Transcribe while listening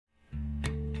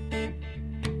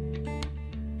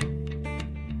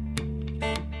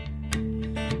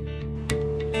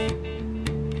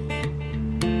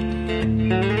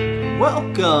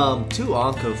Welcome to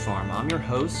OncoPharm. I'm your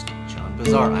host, John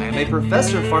Bazar. I am a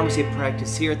professor of pharmacy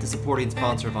practice here at the supporting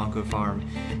sponsor of OncoPharm,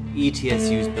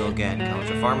 ETSU's Bill Gatton College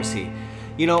of Pharmacy.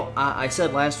 You know, I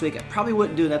said last week I probably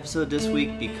wouldn't do an episode this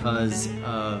week because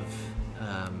of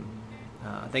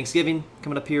Thanksgiving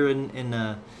coming up here in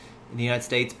the United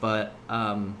States, but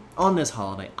on this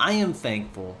holiday, I am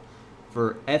thankful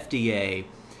for FDA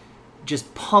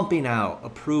just pumping out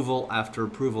approval after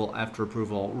approval after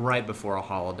approval right before a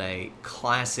holiday.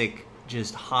 Classic,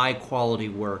 just high quality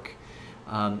work.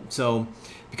 So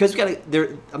because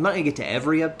I'm not gonna get to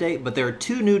every update, but there are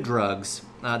two new drugs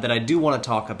that I do want to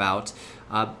talk about.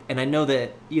 And I know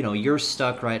that, you know, you're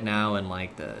stuck right now in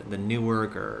like the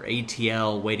Newark or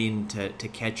ATL waiting to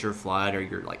catch your flight, or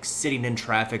you're like sitting in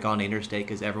traffic on the interstate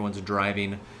because everyone's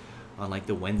driving on like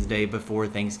the Wednesday before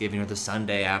Thanksgiving or the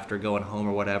Sunday after going home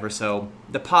or whatever. So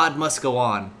the pod must go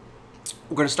on.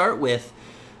 We're going to start with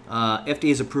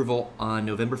FDA's approval on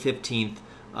November 15th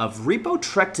of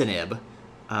Repotrectinib,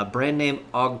 brand name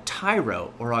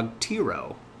Augtyro or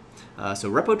Augtyro.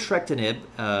 So Repotrectinib,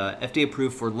 FDA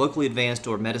approved for locally advanced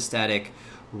or metastatic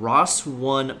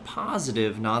ROS1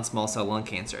 positive non-small cell lung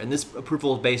cancer. And this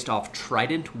approval is based off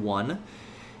Trident-1,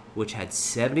 which had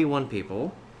 71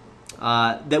 people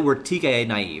that were TKI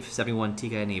naive, 71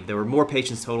 TKI naive. There were more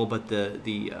patients total, but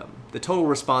the total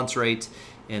response rate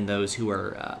in those who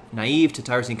are naive to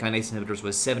tyrosine kinase inhibitors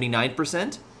was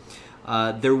 79%.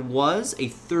 There was a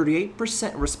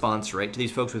 38% response rate to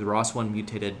these folks with ROS1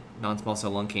 mutated non-small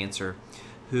cell lung cancer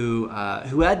who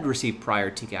had received prior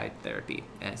TKI therapy.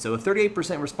 And so a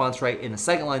 38% response rate in the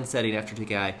second line setting after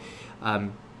TKI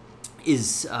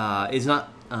is not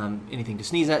anything to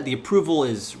sneeze at. The approval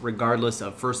is regardless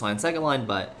of first line, second line,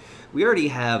 but we already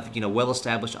have, you know,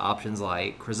 well-established options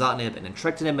like crizotinib and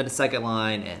entrectinib in the second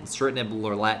line, and ceritinib,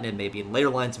 lorlatinib maybe in later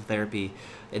lines of therapy.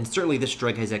 And certainly this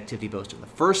drug has activity both in the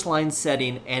first line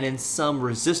setting and in some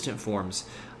resistant forms.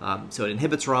 So it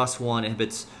inhibits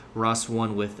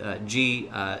ROS1, with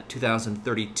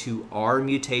G2032R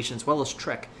mutations, as well as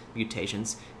TRK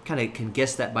mutations. Kind of can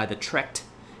guess that by the TRECT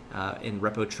in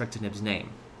Repotrectinib's name.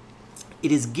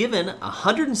 It is given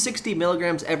 160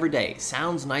 milligrams every day.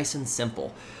 Sounds nice and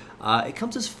simple. It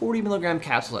comes as 40 milligram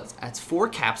capsules. That's 4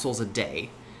 capsules a day,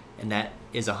 and that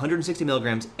is 160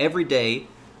 milligrams every day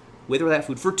with or without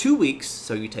food for 2 weeks.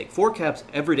 So you take 4 caps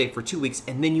every day for 2 weeks,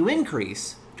 and then you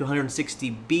increase to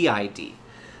 160 BID.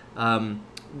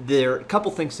 There are a couple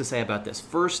things to say about this.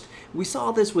 First, we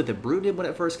saw this with ibrutinib when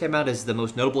it first came out as the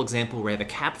most notable example, where you have a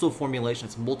capsule formulation.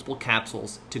 It's multiple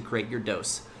capsules to create your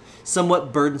dose.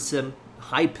 Somewhat burdensome,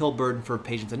 high pill burden for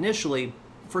patients initially.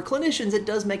 For clinicians, it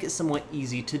does make it somewhat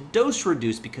easy to dose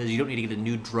reduce because you don't need to get a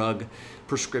new drug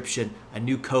prescription, a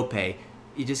new copay.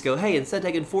 You just go, hey, instead of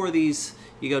taking 4 of these,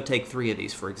 you go take 3 of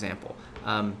these, for example.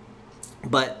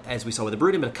 But as we saw with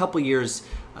ibrutinib, in a couple years,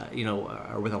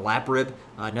 or with olaparib,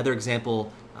 another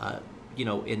example,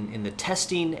 in the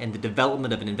testing and the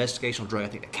development of an investigational drug, I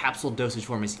think the capsule dosage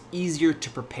form is easier to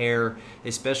prepare,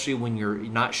 especially when you're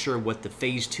not sure what the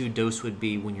phase 2 dose would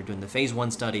be when you're doing the phase 1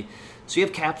 study. So you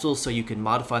have capsules so you can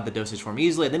modify the dosage form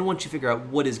easily, and then once you figure out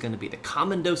what is going to be the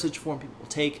common dosage form people will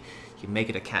take, you make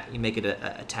it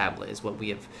a tablet, is what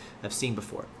we have seen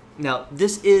before. Now,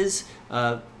 this is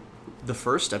the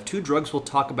first of 2 drugs we'll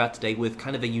talk about today with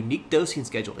kind of a unique dosing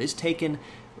schedule. It's taken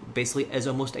basically as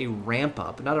almost a ramp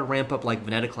up, not a ramp up like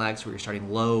venetoclax where you're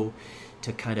starting low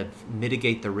to kind of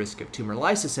mitigate the risk of tumor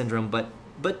lysis syndrome, but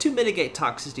to mitigate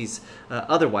toxicities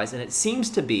otherwise. And it seems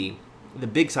to be the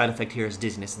big side effect here is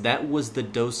dizziness. That was the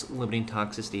dose limiting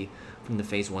toxicity from the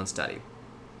phase 1 study.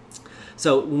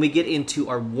 So when we get into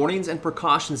our warnings and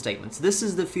precaution statements, this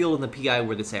is the field in the PI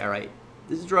where they say, all right,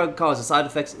 this drug causes side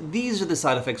effects. These are the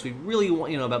side effects we really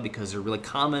want you to know about because they're really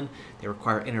common. They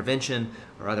require intervention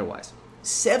or otherwise.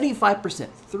 75%,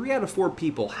 3 out of 4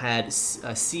 people had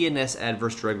CNS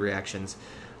adverse drug reactions.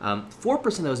 4%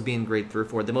 of those being grade 3 or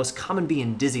 4. The most common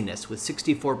being dizziness, with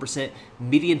 64%,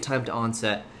 median time to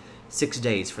onset 6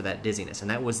 days for that dizziness,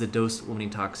 and that was the dose-limiting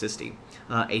toxicity.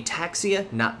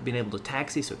 Ataxia, not being able to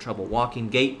taxi, so trouble walking,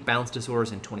 gait, balance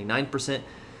disorders, and 29%.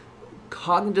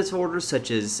 Cognitive disorders such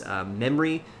as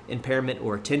memory impairment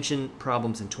or attention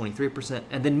problems in 23%,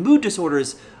 and then mood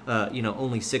disorders,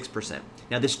 only 6%.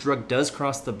 Now, this drug does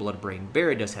cross the blood-brain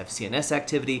barrier, it does have CNS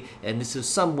activity, and this is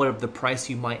somewhat of the price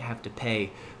you might have to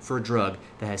pay for a drug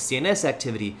that has CNS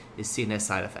activity is CNS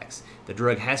side effects. The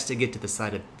drug has to get to the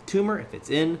site of the tumor if it's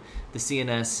in the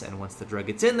CNS, and once the drug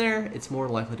gets in there, it's more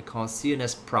likely to cause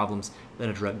CNS problems than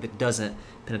a drug that doesn't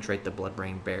penetrate the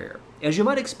blood-brain barrier. As you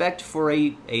might expect for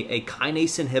a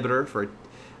kinase inhibitor, for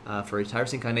for a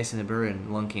tyrosine kinase inhibitor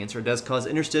in lung cancer. It does cause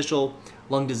interstitial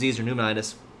lung disease or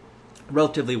pneumonitis,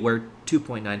 relatively rare,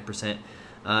 2.9%.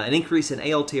 An increase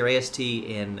in ALT or AST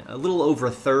in a little over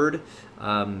a third,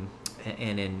 and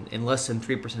in less than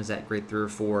 3% is at grade 3 or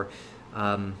 4.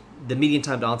 The median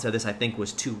time to onset of this, I think,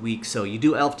 was 2 weeks. So you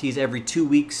do LFTs every 2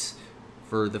 weeks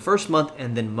for the first month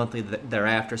and then monthly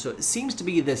thereafter. So it seems to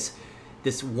be this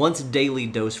once daily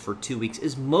dose for 2 weeks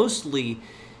is mostly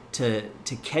to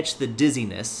catch the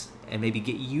dizziness and maybe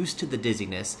get used to the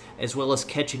dizziness, as well as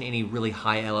catching any really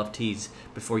high LFTs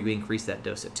before you increase that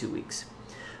dose at 2 weeks.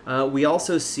 We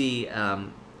also see a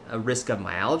risk of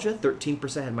myalgia.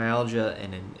 13% had myalgia,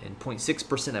 and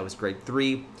 0.6% that was grade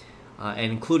 3,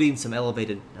 and including some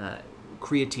elevated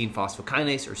creatine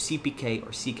phosphokinase or CPK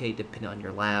or CK, depending on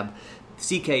your lab.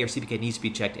 CK or CPK needs to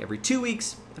be checked every 2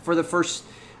 weeks for the first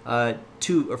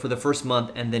for the first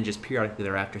month, and then just periodically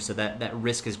thereafter. So that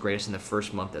risk is greatest in the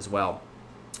first month as well.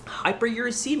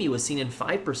 Hyperuricemia was seen in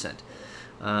 5%.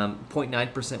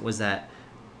 0.9% was that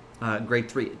grade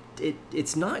 3.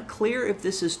 It's not clear if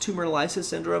this is tumor lysis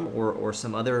syndrome or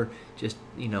some other just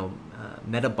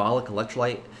metabolic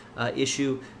electrolyte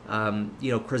issue.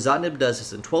 Crizotinib does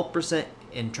this in 12%,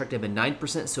 entrectinib in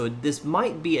 9%. So this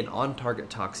might be an on-target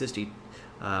toxicity,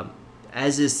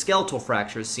 as is skeletal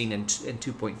fractures seen in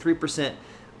 2.3%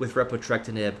 with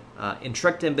repotrectinib.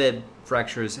 Entrectinib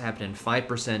fractures happen in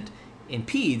 5% in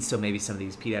peds, so maybe some of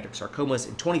these pediatric sarcomas,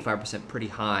 and 25%, pretty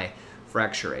high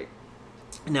fracture rate.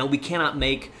 Now, we cannot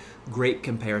make great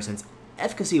comparisons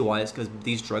efficacy-wise because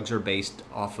these drugs are based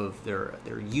off of their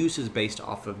use is based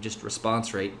off of just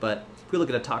response rate. But if we look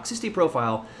at a toxicity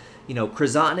profile,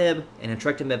 crizotinib and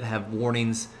entrectinib have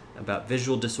warnings about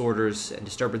visual disorders and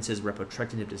disturbances.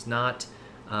 Repotrectinib does not.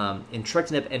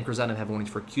 Entrectinib and crizotinib have warnings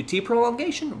for QT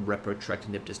prolongation.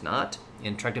 Repotrectinib does not.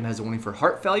 Entrectinib has a warning for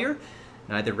heart failure.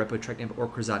 Neither repotrectinib or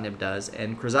crizotinib does.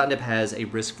 And crizotinib has a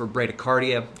risk for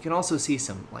bradycardia. You can also see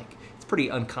some, it's pretty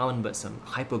uncommon, but some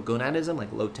hypogonadism,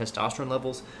 like low testosterone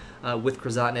levels with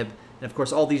crizotinib. And of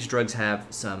course, all these drugs have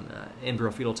some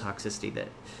embryo-fetal toxicity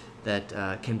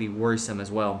that can be worrisome as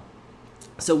well.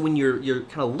 So when you're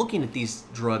kind of looking at these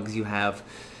drugs, you have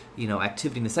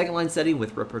activity in the second-line setting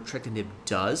with repotrectinib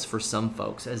does for some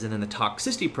folks, as in the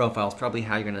toxicity profile is probably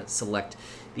how you're going to select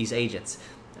these agents.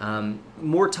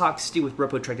 More toxicity with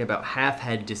repotrectinib, about half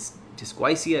had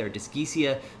dysgeusia or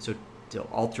dyschezia, so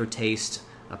alter taste.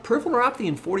 Peripheral neuropathy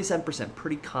in 47%,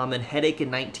 pretty common. Headache in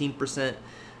 19%.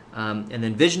 And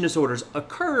then vision disorders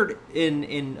occurred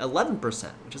in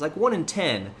 11%, which is like 1 in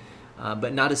 10,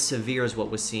 but not as severe as what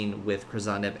was seen with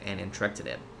crizotinib and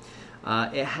entrectinib.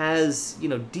 It has,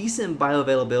 decent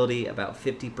bioavailability, about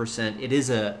 50%. It is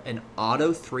an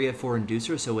auto 3A4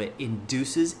 inducer, so it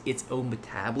induces its own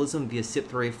metabolism via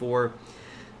CYP3A4.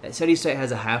 At steady state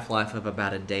has a half-life of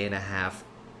about a day and a half.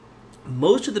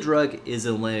 Most of the drug is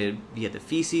eliminated via the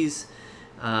feces.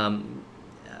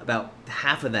 About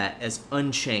half of that is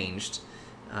unchanged.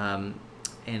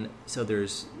 And so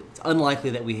it's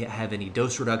unlikely that we have any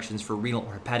dose reductions for renal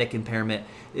or hepatic impairment.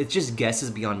 It's just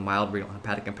guesses beyond mild renal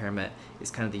hepatic impairment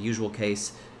is kind of the usual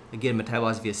case. Again,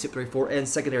 metabolized via CYP3A4 and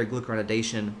secondary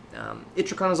glucuronidation.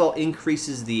 Itraconazole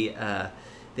increases the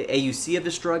AUC of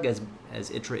this drug, as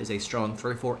Itra is a strong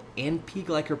 3A4 and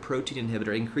P-glycoprotein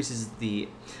inhibitor, increases the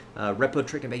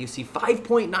repotrectinib AUC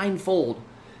 5.9-fold,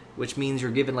 which means you're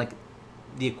given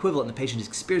the equivalent, the patient has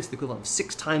experienced the equivalent of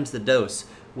 6 times the dose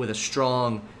with a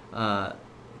strong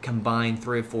combined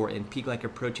 3A4 and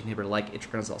P-glycoprotein inhibitor like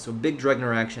itraconazole. So big drug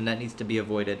interaction, that needs to be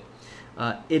avoided.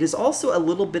 It is also a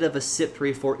little bit of a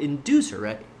CYP3A4 inducer,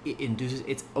 right? It induces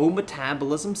its own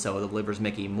metabolism, so the liver is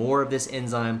making more of this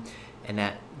enzyme, and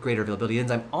that greater availability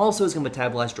enzyme also is going to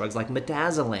metabolize drugs like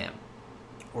midazolam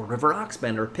or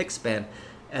rivaroxaban or Pixban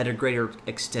at a greater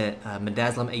extent.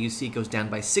 Midazolam AUC goes down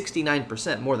by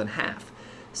 69%, more than half.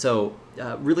 So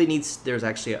there's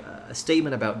actually a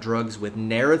statement about drugs with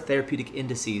narrow therapeutic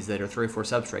indices that are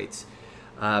 3A4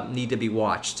 substrates need to be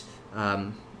watched.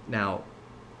 Now,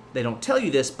 they don't tell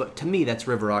you this, but to me, that's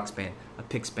rivaroxaban, a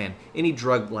Pixban. Any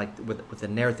drug with a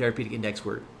narrow therapeutic index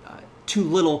where too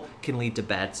little can lead to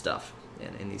bad stuff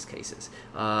in these cases.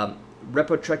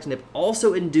 Repotrectinib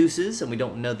also induces, and we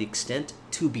don't know the extent,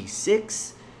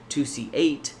 2B6,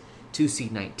 2C8,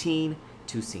 2C19,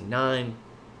 2C9,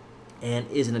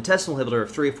 and is an intestinal inhibitor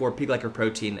of 3A4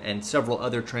 P-glycoprotein and several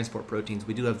other transport proteins.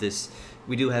 We do have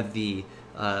the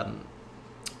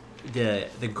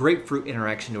grapefruit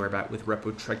interaction to worry about with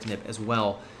repotrectinib as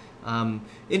well.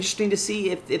 Interesting to see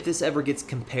if this ever gets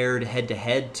compared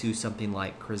head-to-head to something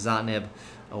like crizotinib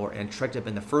or entrectinib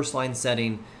in the first-line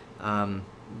setting.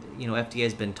 FDA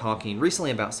has been talking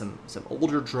recently about some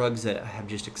older drugs that have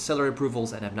just accelerated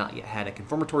approvals and have not yet had a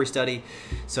confirmatory study.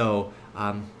 So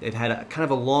they've had a kind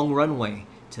of a long runway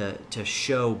to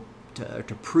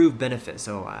prove benefit.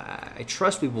 So I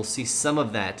trust we will see some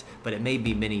of that, but it may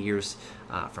be many years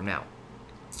from now.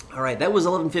 All right, that was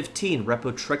 11/15,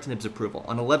 Repotrectinib's approval.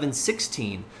 On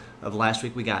 11/16 of last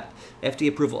week, we got FDA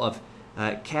approval of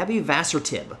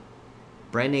Capivasertib,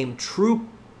 brand name TrueQap.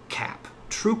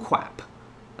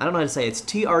 I don't know how to say it. It's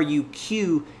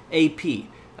TRUQAP.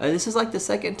 This is like the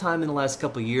second time in the last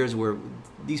couple of years where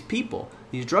these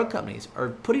drug companies, are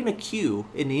putting a Q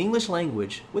in the English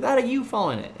language without a U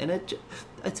following it, and it's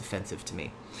offensive to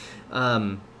me.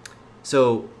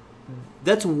 So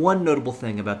that's one notable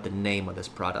thing about the name of this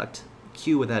product,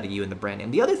 Q without a U in the brand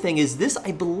name. The other thing is this,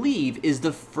 I believe, is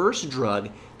the first drug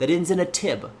that ends in a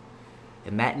tib,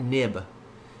 and that nib,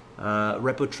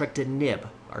 Repotrectinib.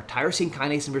 Our tyrosine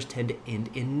kinase inhibitors tend to end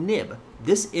in nib.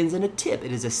 This ends in a tib.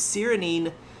 It is a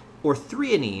serine or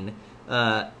threonine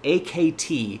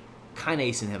AKT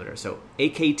kinase inhibitor. So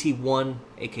AKT1,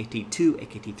 AKT2,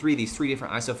 AKT3, these three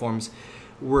different isoforms.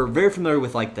 We're very familiar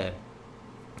with like the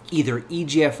either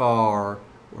EGFR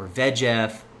or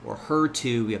VEGF or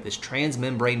HER2. We have this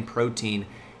transmembrane protein,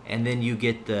 and then you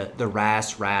get the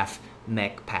RAS, RAF,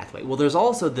 MEK pathway. Well, there's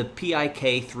also the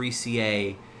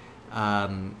PIK3CA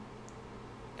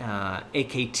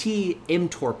AKT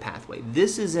mTOR pathway.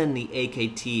 This is in the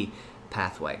AKT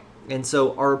pathway. And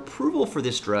so our approval for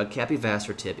this drug,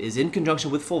 Capivasertib, is in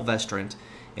conjunction with fulvestrant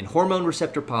in hormone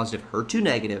receptor positive, HER2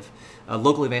 negative,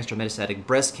 locally advanced or metastatic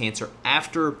breast cancer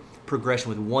after progression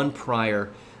with one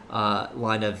prior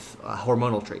line of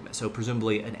hormonal treatment. So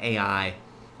presumably an AI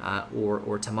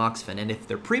or tamoxifen. And if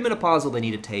they're premenopausal, they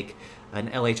need to take an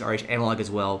LHRH analog as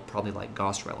well, probably like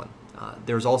goserelin.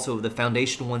 There's also the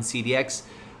Foundation 1 CDX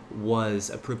was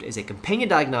approved as a companion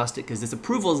diagnostic because this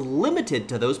approval is limited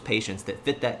to those patients that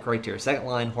fit that criteria. Second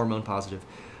line hormone positive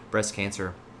breast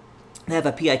cancer. They have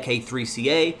a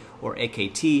PIK3CA or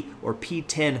AKT or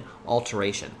PTEN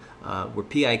alteration, where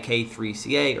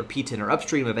PIK3CA or PTEN are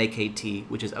upstream of AKT,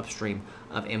 which is upstream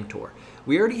of mTOR.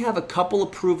 We already have a couple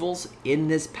approvals in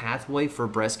this pathway for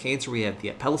breast cancer. We have the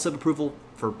alpelisib approval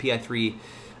for PIK3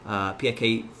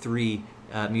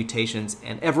 mutations,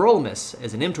 and everolimus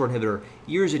as an mTOR inhibitor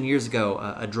years and years ago,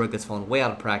 a drug that's fallen way out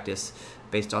of practice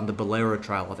based on the Bolero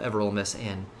trial of everolimus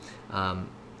and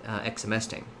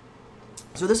exemestane.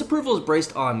 So this approval is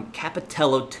based on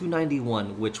Capitello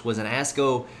 291, which was an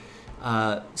ASCO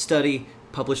study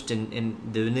published in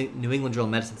the New England Journal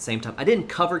of Medicine at the same time. I didn't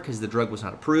cover it because the drug was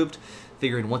not approved,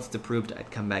 figuring once it's approved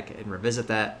I'd come back and revisit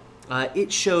that.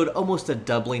 It showed almost a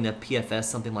doubling of PFS,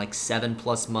 something like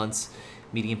 7+ months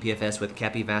median PFS with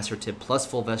Capivasertib plus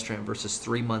fulvestrant versus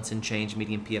 3 months and change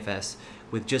median PFS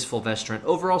with just fulvestrant.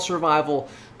 Overall survival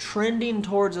trending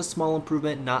towards a small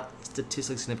improvement, not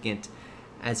statistically significant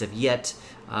as of yet.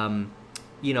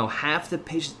 Half the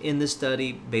patients in this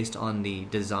study, based on the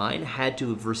design, had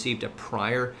to have received a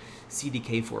prior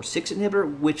CDK4/6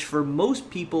 inhibitor, which for most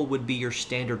people would be your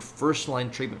standard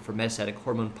first-line treatment for metastatic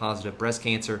hormone-positive breast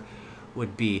cancer,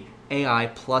 would be AI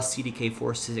plus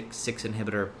CDK4/6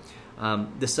 inhibitor.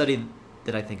 The study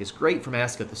that I think is great from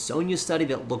ASCO, the SONIA study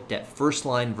that looked at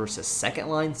first-line versus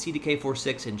second-line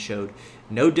CDK4/6 and showed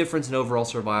no difference in overall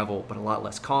survival, but a lot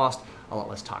less cost, a lot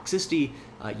less toxicity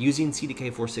using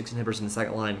CDK4/6 inhibitors in the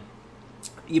second line.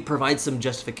 It provides some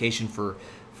justification for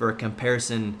a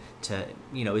comparison to,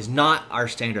 is not our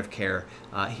standard of care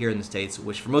here in the States,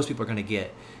 which for most people are going to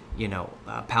get,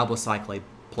 palbociclib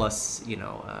plus,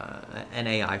 an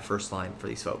AI first line for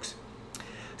these folks.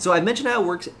 So I mentioned how it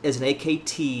works as an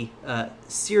AKT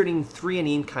serine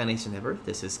threonine kinase inhibitor.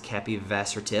 This is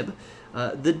Capivasertib.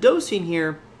 The dosing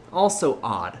here, also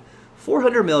odd.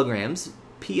 400 milligrams,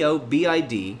 PO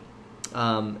BID,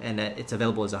 and it's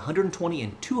available as 120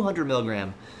 and 200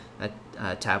 milligram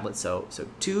tablets. So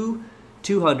two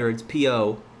 200s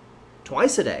PO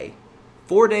twice a day,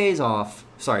 4 days off.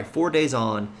 4 days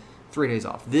on, 3 days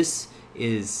off. This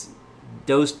is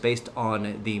dosed based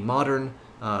on the modern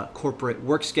corporate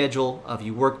work schedule of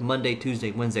you work Monday, Tuesday,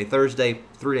 Wednesday, Thursday,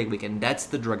 3-day weekend. That's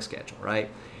the drug schedule,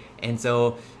 right? And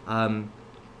so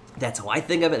that's how I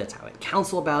think of it. That's how I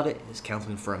counsel about it. Is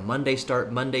counseling for a Monday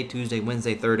start, Monday, Tuesday,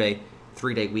 Wednesday, Thursday,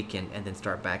 3-day weekend, and then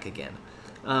start back again.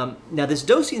 Now this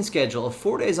dosing schedule of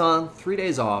 4 days on, 3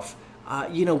 days off,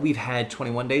 we've had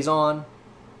 21 days on,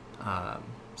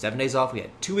 7 days off. We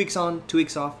had 2 weeks on, 2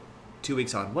 weeks off, 2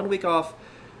 weeks on, 1 week off.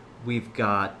 We've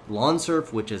got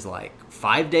Lonsurf, which is like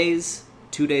 5 days,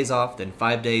 2 days off, then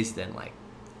 5 days, then like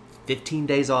 15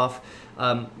 days off.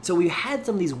 So we had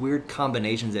some of these weird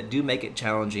combinations that do make it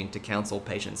challenging to counsel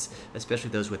patients, especially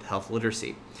those with health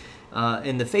literacy.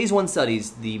 In the phase 1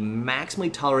 studies, the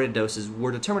maximally tolerated doses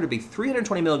were determined to be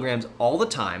 320 milligrams all the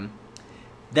time.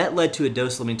 That led to a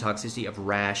dose-limiting toxicity of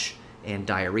rash and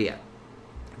diarrhea.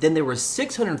 Then there was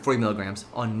 640 milligrams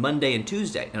on Monday and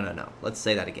Tuesday. No. Let's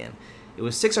say that again. It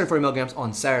was 640 milligrams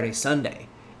on Saturday, Sunday.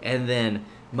 And then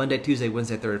Monday, Tuesday,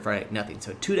 Wednesday, Thursday, Friday, nothing.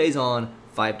 So 2 days on,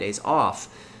 5 days off.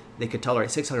 They could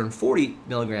tolerate 640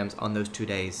 milligrams on those 2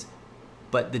 days.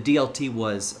 But the DLT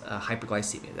was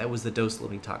hyperglycemia. That was the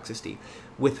dose-limiting toxicity.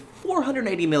 With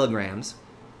 480 milligrams,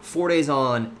 4 days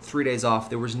on, 3 days off,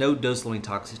 there was no dose-limiting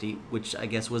toxicity, which I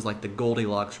guess was like the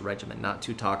Goldilocks regimen. Not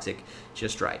too toxic,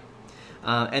 just right.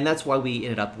 And that's why we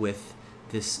ended up with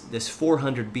this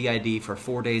 400 BID for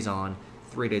 4 days on,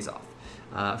 3 days off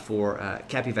for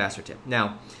Capivasertib.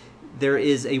 Now, there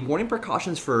is a warning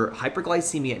precautions for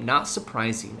hyperglycemia. Not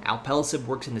surprising. Alpelisib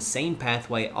works in the same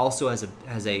pathway, also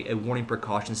has a warning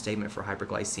precaution statement for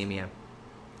hyperglycemia.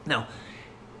 Now,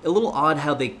 a little odd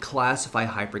how they classify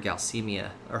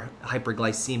hyperglycemia,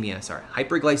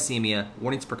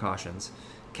 warnings precautions,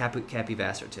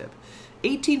 Capivasertib.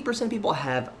 18% of people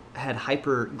have had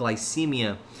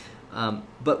hyperglycemia,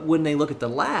 but when they look at the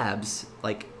labs,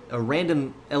 like a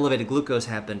random elevated glucose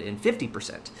happened in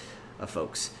 50% of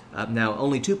folks. Now,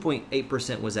 only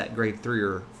 2.8% was at grade 3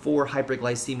 or 4.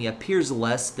 Hyperglycemia appears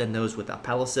less than those with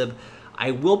alpelisib. I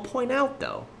will point out,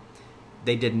 though,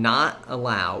 they did not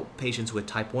allow patients with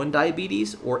type 1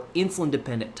 diabetes or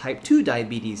insulin-dependent type 2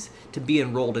 diabetes to be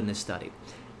enrolled in this study.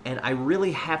 And I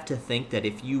really have to think that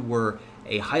if you were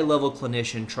a high-level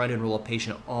clinician trying to enroll a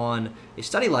patient on a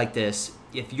study like this,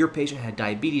 if your patient had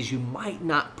diabetes, you might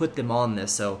not put them on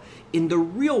this. So in the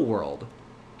real world,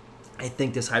 I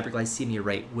think this hyperglycemia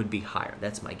rate would be higher.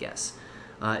 That's my guess.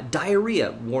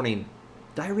 Diarrhea, warning.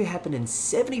 Diarrhea happened in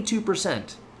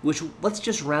 72%, which let's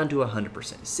just round to 100%.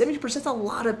 70% is a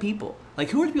lot of people. Like,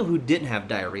 who are the people who didn't have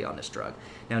diarrhea on this drug?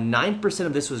 Now, 9%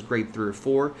 of this was grade 3 or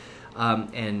 4,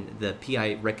 and the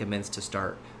PI recommends to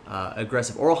start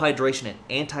aggressive oral hydration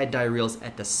and antidiarrheals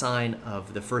at the sign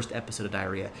of the first episode of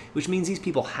diarrhea, which means these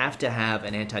people have to have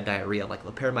an antidiarrhea like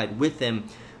loperamide with them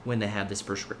when they have this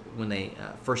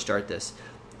first start this.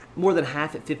 More than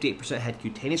half, at 58%, had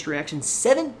cutaneous reactions.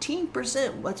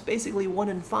 17%, that's basically 1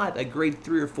 in 5, a grade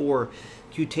 3 or 4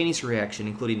 cutaneous reaction,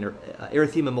 including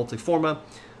erythema multiforme,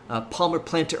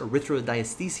 palmar-plantar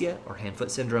erythrodysesthesia, or hand-foot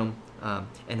syndrome, and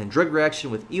then drug reaction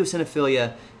with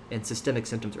eosinophilia and systemic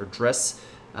symptoms or DRESS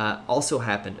also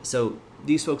happened. So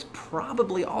these folks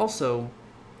probably also,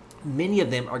 many of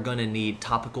them are going to need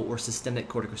topical or systemic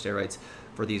corticosteroids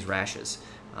for these rashes.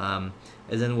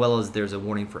 As well as there's a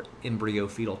warning for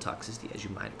embryo-fetal toxicity, as you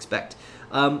might expect.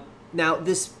 Now,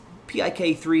 this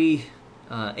PIK3,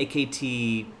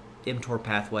 AKT, mTOR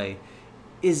pathway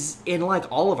is in like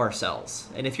all of our cells.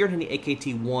 And if you're inhibiting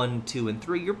AKT1, 2, and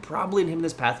 3, you're probably inhibiting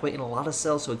this pathway in a lot of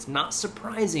cells, so it's not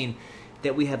surprising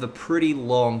that we have a pretty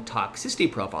long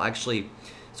toxicity profile. Actually,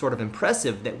 sort of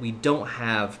impressive that we don't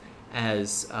have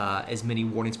as many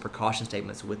warnings precaution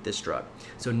statements with this drug.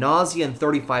 So nausea in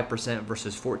 35%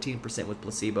 versus 14% with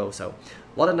placebo. So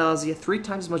a lot of nausea, 3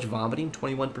 times as much vomiting,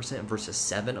 21% versus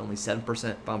 7, only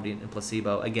 7% vomiting in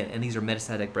placebo. Again, and these are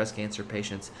metastatic breast cancer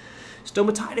patients.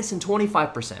 Stomatitis in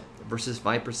 25% versus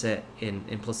 5%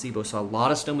 in placebo. So a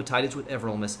lot of stomatitis with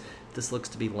everolimus. This looks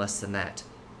to be less than that.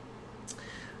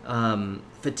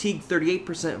 Fatigue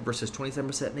 38% versus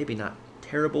 27%, maybe not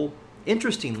terrible.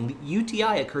 Interesting,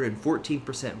 UTI occurred in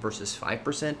 14% versus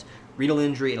 5%, renal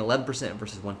injury in 11%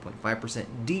 versus 1.5%,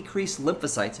 decreased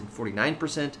lymphocytes in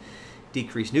 49%,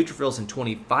 decreased neutrophils in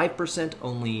 25%,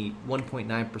 only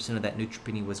 1.9% of that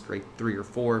neutropenia was grade 3 or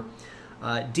 4.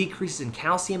 Decreases in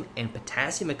calcium and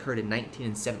potassium occurred in 19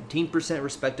 and 17%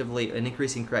 respectively. An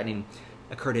increase in creatinine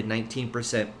occurred at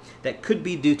 19%. That could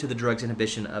be due to the drug's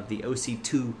inhibition of the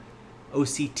OCT2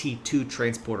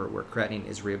 transporter, where creatinine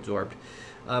is reabsorbed.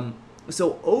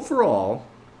 So overall,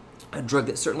 a drug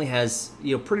that certainly has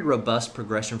pretty robust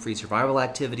progression-free survival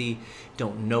activity.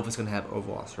 Don't know if it's going to have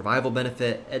overall survival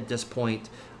benefit at this point.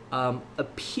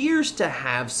 Appears to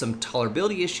have some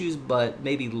tolerability issues, but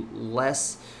maybe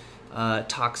less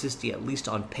toxicity, at least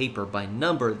on paper, by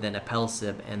number than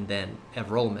alpelisib and then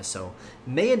everolimus. So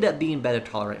may end up being better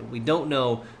tolerated. We don't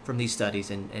know from these studies,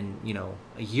 and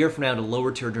a year from now, in a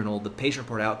lower tier journal, the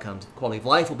patient-reported outcomes, quality of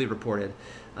life will be reported,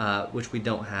 which we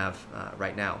don't have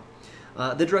right now.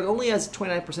 The drug only has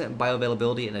 29%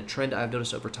 bioavailability, and a trend I've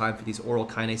noticed over time for these oral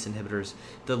kinase inhibitors.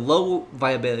 The low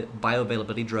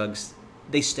bioavailability drugs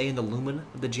they stay in the lumen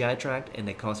of the GI tract and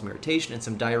they cause some irritation and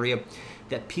some diarrhea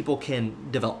that people can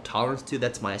develop tolerance to.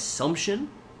 That's my assumption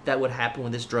that would happen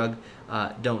with this drug.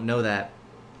 Don't know that.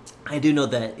 I do know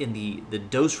that in the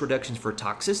dose reductions for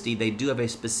toxicity, they do have a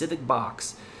specific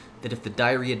box that if the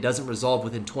diarrhea doesn't resolve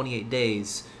within 28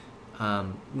 days,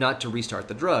 not to restart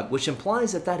the drug, which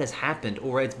implies that has happened,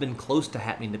 or it's been close to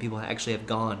happening, that people actually have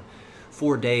gone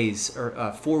 4 days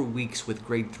or 4 weeks with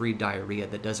grade 3 diarrhea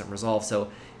that doesn't resolve. So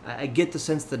I get the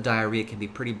sense that diarrhea can be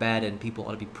pretty bad, and people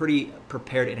ought to be pretty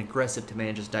prepared and aggressive to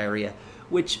manage this diarrhea,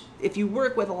 which if you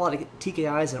work with a lot of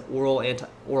TKIs and oral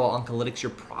oncolytics,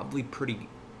 you're probably pretty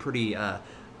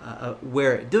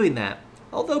aware at doing that.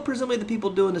 Although presumably the people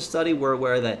doing the study were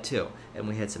aware of that too, and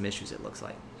we had some issues, it looks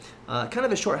like. Kind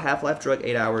of a short half-life drug,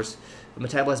 8 hours,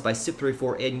 metabolized by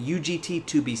CYP3A4 and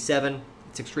UGT2B7.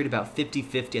 It's excreted about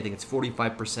 50-50. I think it's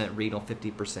 45% renal,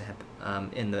 50%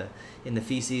 in the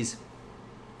feces.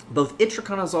 Both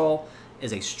itraconazole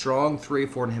is a strong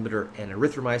 3A4 inhibitor, and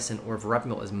erythromycin or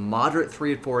verapamil is moderate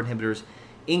 3A4 inhibitors.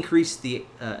 Increase the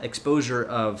exposure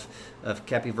of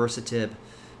capivasertib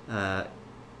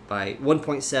by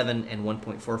 1.7 and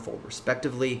 1.4-fold,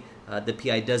 respectively. The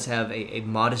PI does have a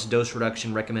modest dose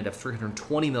reduction recommended of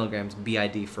 320 milligrams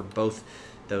BID for both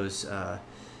those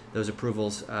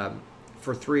approvals.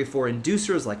 For 3A4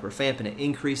 inducers like rifampin, it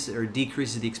increases or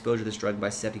decreases the exposure of this drug by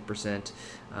 70%.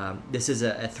 This is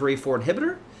a 3A4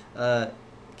 inhibitor,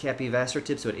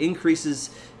 capivasertib, so it increases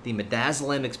the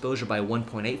midazolam exposure by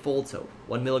 1.8-fold. So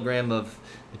 1 milligram of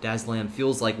midazolam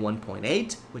feels like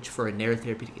 1.8, which for a narrow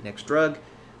therapeutic index drug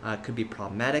could be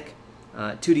problematic.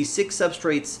 2D6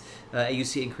 substrates,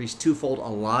 AUC increased 2-fold. A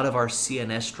lot of our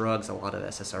CNS drugs, a lot of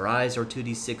SSRIs are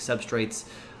 2D6 substrates.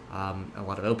 A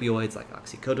lot of opioids like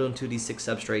oxycodone 2D6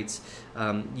 substrates.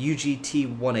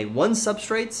 UGT1A1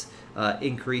 substrates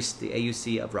increased the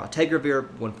AUC of raltegravir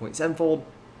 1.7-fold.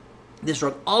 This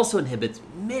drug also inhibits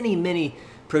many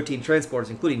protein transporters,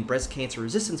 including breast cancer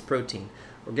resistance protein,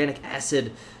 organic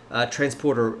acid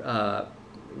transporter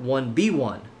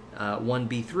 1B1,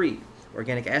 1B3,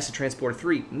 organic acid transporter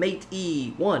 3,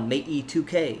 MATE-E1,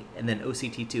 MATE-E2K, and then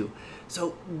OCT2.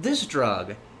 So this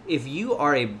drug, if you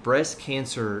are a breast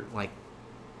cancer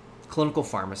clinical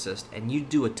pharmacist and you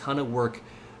do a ton of work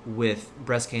with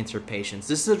breast cancer patients,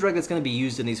 this is a drug that's going to be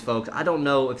used in these folks. I don't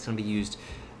know if it's going to be used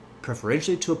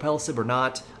preferentially to alpelisib or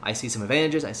not. I see some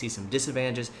advantages, I see some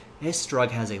disadvantages. This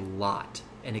drug has an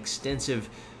extensive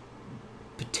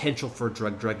potential for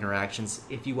drug-drug interactions.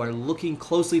 If you are looking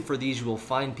closely for these, you will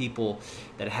find people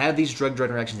that have these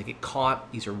drug-drug interactions that get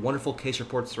caught. These are wonderful case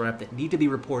reports thrown up that need to be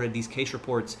reported. These case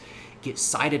reports get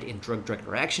cited in drug-drug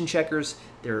interaction checkers.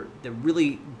 They're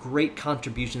really great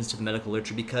contributions to the medical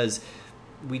literature because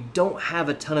we don't have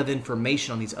a ton of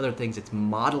information on these other things. It's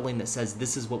modeling that says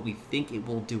this is what we think it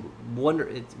will do.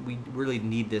 We really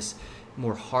need this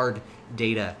more hard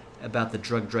data about the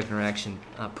drug-drug interaction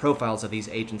profiles of these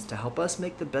agents to help us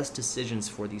make the best decisions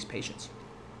for these patients.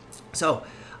 So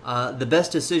the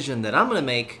best decision that I'm going to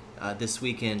make this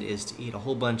weekend is to eat a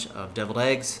whole bunch of deviled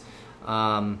eggs.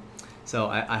 So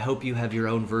I hope you have your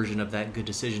own version of that good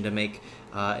decision to make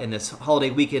in this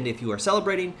holiday weekend if you are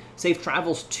celebrating. Safe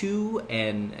travels to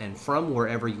and from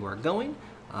wherever you are going.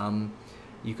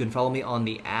 You can follow me on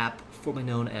the app formerly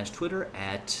known as Twitter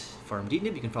at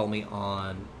PharmDinib. You can follow me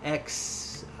on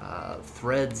X,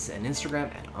 Threads, and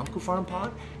Instagram at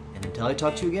UnclePharmPod. And until I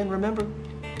talk to you again, remember,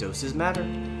 doses matter.